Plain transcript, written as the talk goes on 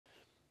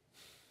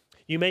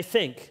You may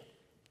think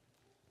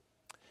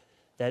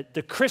that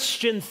the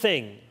Christian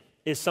thing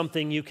is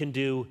something you can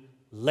do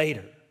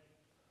later.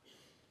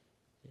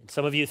 And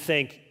some of you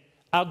think,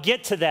 I'll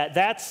get to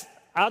that.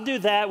 I'll do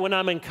that when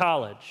I'm in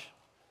college.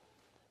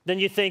 Then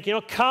you think,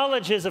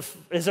 college is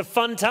a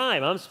fun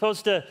time. I'm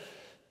supposed to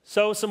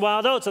sow some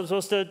wild oats. I'm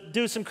supposed to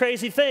do some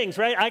crazy things,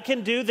 right? I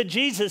can do the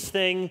Jesus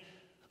thing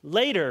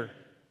later.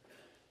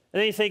 And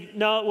then you think,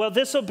 no, well,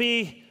 this will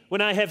be when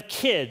I have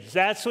kids.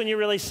 That's when you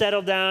really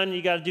settle down.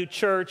 You got to do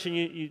church and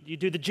you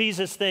do the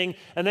Jesus thing.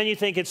 And then you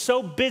think it's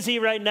so busy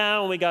right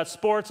now and we got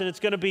sports and it's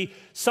going to be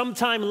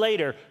sometime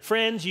later.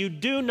 Friends, you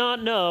do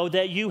not know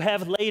that you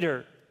have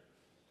later.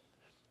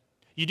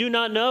 You do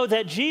not know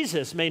that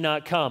Jesus may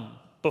not come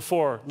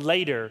before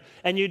later.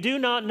 And you do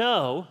not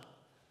know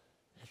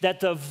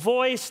that the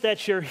voice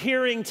that you're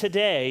hearing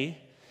today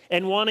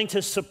and wanting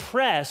to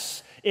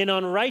suppress in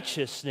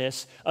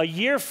unrighteousness a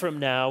year from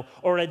now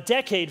or a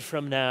decade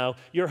from now,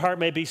 your heart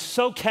may be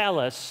so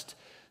calloused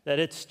that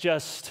it's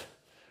just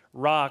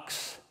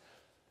rocks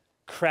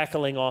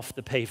crackling off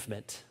the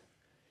pavement.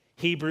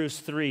 Hebrews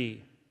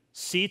 3,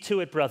 see to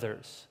it,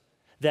 brothers,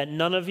 that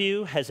none of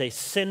you has a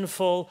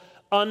sinful,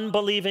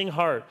 unbelieving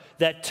heart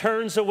that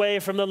turns away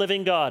from the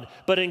living God,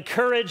 but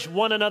encourage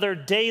one another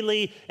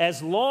daily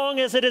as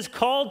long as it is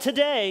called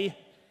today,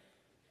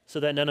 so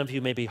that none of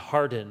you may be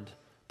hardened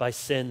by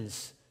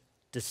sin's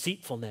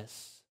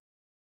deceitfulness.